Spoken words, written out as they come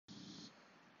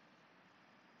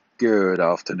Good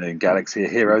afternoon, Galaxy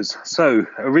Heroes. So,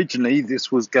 originally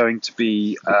this was going to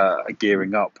be a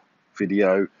gearing up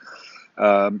video.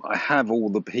 I have all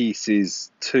the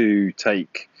pieces to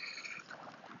take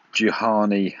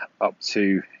Juhani up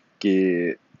to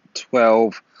gear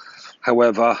 12.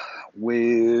 However,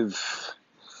 I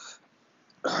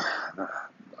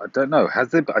don't know,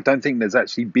 has there? I don't think there's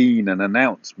actually been an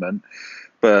announcement.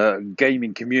 But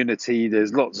gaming community,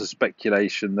 there's lots of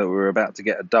speculation that we're about to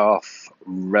get a Darth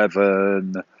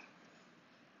Revan.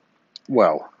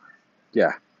 Well,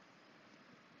 yeah.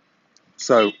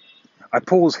 So I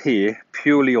pause here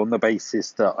purely on the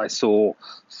basis that I saw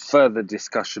further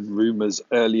discussion rumours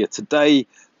earlier today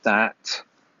that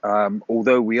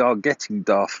although we are getting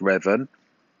Darth Revan,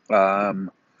 the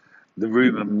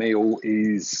rumour mill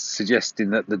is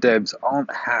suggesting that the devs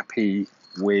aren't happy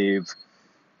with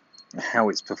how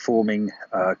it's performing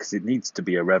because it needs to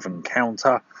be a Revan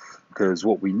counter, because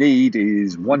what we need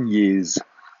is 1 year's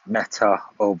meta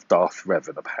of Darth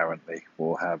Revan. Apparently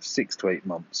we'll have 6 to 8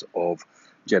 months of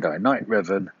Jedi Knight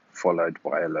Revan followed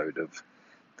by a load of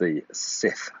the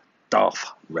Sith Darth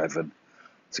Revan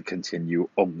to continue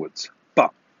onwards.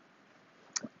 But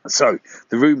so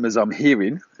the rumours I'm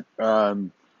hearing,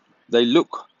 they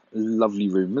look lovely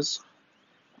rumours.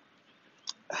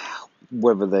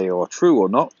 Whether they are true or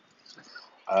not,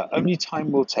 only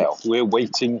time will tell. We're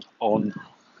waiting on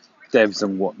devs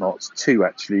and whatnots to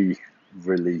actually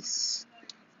release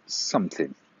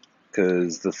something,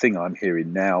 because the thing I'm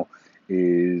hearing now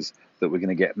is that we're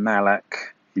going to get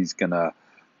Malak. He's going to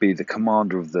be the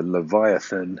commander of the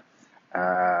Leviathan,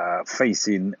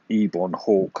 facing Ebon,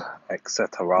 Hawk,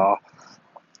 etc.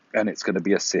 And it's going to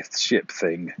be a Sith ship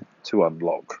thing to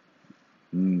unlock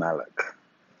Malak.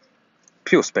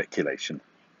 Pure speculation.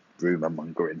 Rumour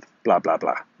mongering, blah blah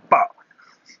blah. But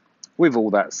with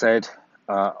all that said,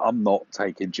 I'm not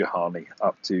taking Juhani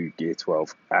up to gear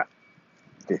 12 at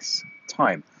this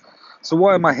time. So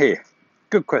why am I here?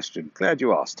 Good question. Glad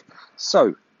you asked.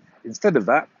 So instead of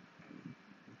that,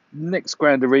 next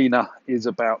Grand Arena is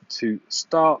about to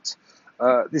start.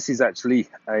 This is actually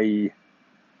a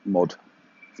mod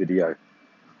video.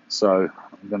 So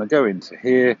I'm going to go into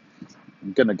here.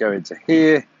 I'm going to go into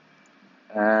here.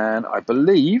 And I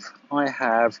believe I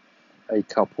have a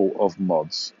couple of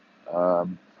mods.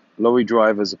 Lorry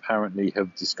drivers apparently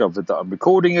have discovered that I'm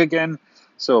recording again,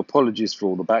 so apologies for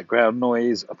all the background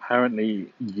noise.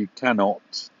 Apparently you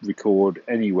cannot record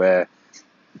anywhere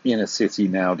in a city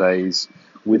nowadays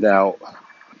without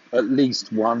at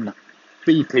least one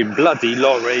beeping bloody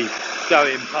lorry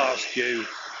going past you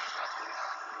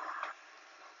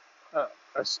at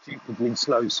a stupidly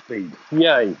slow speed.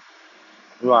 Yay.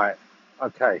 Right.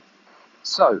 Okay,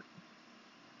 so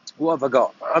what have I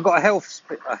got? I've got a health.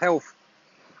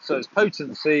 So it's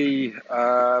potency.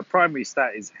 Primary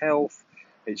stat is health.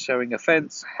 It's showing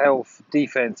offense, health,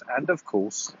 defense, and of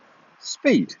course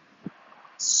speed.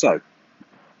 So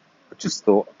I just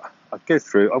thought I'd go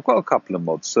through. I've got a couple of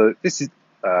mods. So this is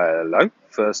hello.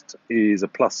 First is a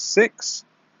 +6.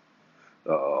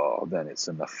 Then it's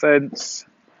an offense.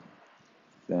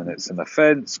 Then it's an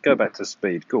offense. Go back to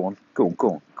speed. Go on.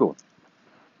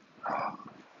 Oh,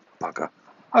 bugger.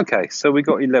 Okay, so we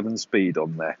got 11 speed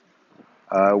on there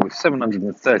with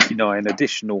 739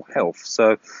 additional health.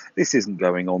 So this isn't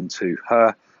going on to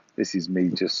her. This is me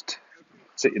just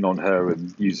sitting on her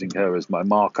and using her as my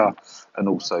marker, and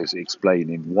also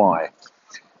explaining why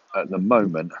at the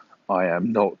moment I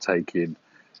am not taking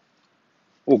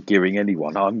or gearing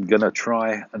anyone. I'm going to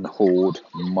try and hoard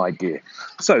my gear.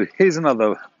 So here's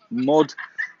another mod.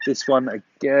 This one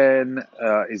again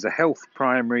is a health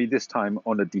primary, this time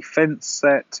on a defense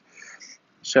set,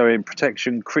 showing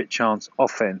protection, crit chance,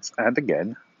 offense, and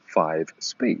again 5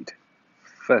 speed.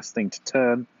 First thing to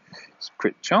turn is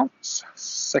crit chance.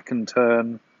 Second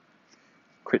turn,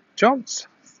 crit chance.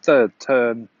 Third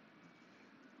turn,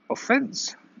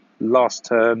 offense. Last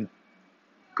turn,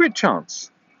 crit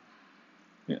chance.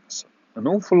 Yes, an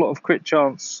awful lot of crit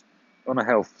chance on a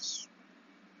health.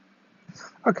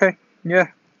 Okay, yeah.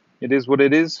 It is what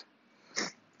it is.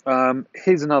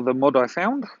 Here's another mod I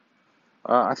found.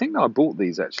 I think I bought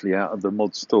these actually out of the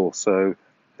mod store. So,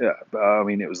 yeah, I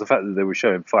mean, it was the fact that they were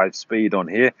showing 5 speed on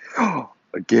here.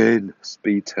 Again,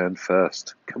 speed turn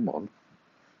first. Come on.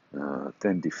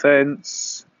 Then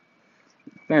defense.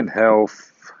 Then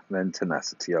health. Then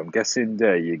tenacity, I'm guessing.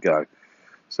 There you go.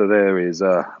 So there is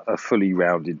a fully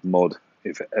rounded mod,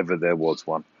 if ever there was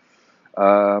one.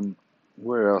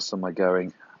 Where else am I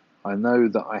going? I know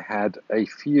that I had a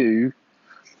few.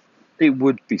 It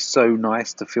would be so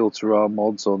nice to filter our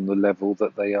mods on the level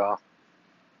that they are.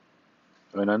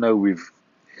 I mean, I know we've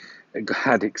it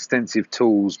had extensive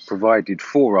tools provided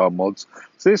for our mods.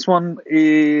 So this one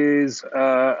is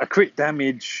a crit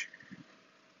damage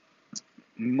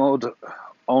mod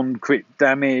on crit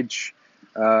damage,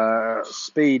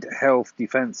 speed, health,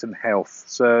 defense, and health.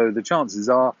 So the chances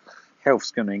are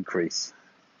health's going to increase.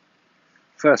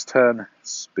 First turn,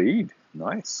 speed,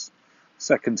 nice.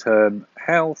 Second turn,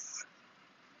 health.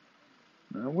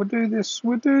 We'll do this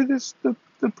the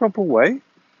proper way.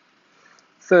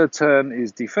 Third turn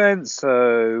is defense,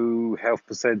 so health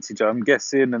percentage, I'm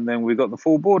guessing, and then we've got the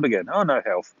full board again. Oh no,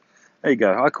 health. There you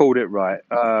go. I called it right.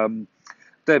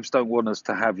 Devs don't want us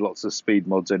to have lots of speed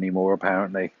mods anymore,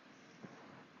 apparently.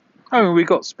 I mean, we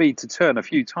got speed to turn a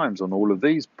few times on all of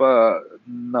these, but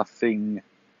nothing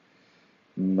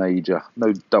major.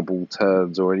 No double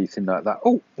turns or anything like that.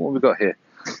 Oh, what have we got here?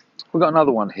 We've got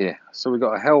another one here. So we've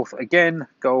got a health again,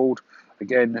 gold,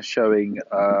 again showing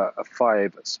a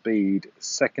 5 speed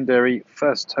secondary.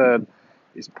 First turn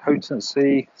is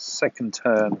potency, second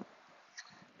turn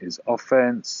is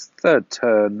offense, third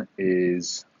turn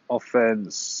is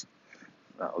offense.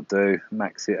 That'll do,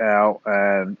 max it out,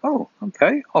 and oh,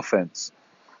 okay, offense.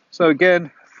 So again,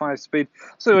 5 speed.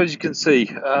 So as you can see,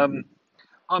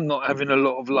 I'm not having a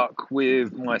lot of luck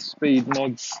with my speed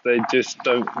mods. They just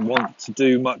don't want to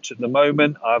do much at the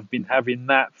moment. I've been having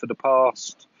that for the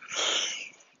past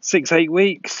 6-8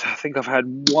 weeks. I think I've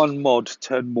had one mod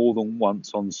turn more than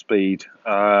once on speed.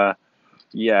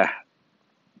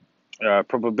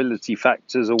 Probability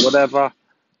factors or whatever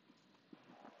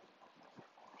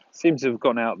seem to have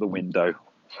gone out the window.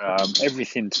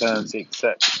 Everything turns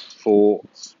except for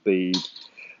speed.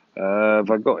 Have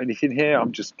I got anything here?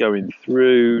 I'm just going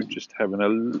through, just having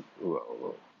a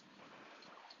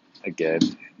again,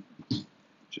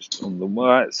 just on the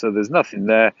right. So there's nothing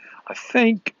there. I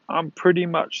think I'm pretty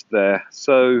much there.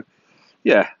 So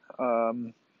yeah,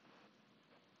 I'm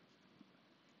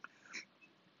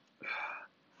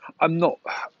not.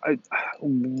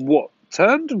 What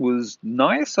turned was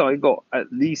nice. I got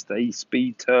at least a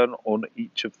speed turn on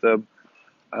each of them.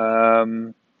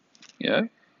 You know,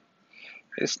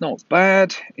 it's not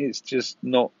bad. It's just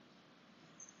not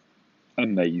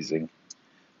amazing.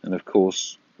 And of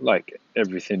course, like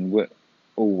everything, we're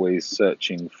always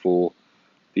searching for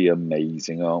the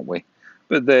amazing, aren't we?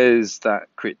 But there's that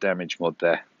crit damage mod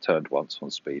there, turned once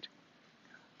on speed.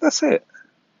 That's it.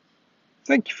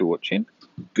 Thank you for watching.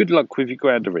 Good luck with your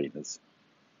grand arenas.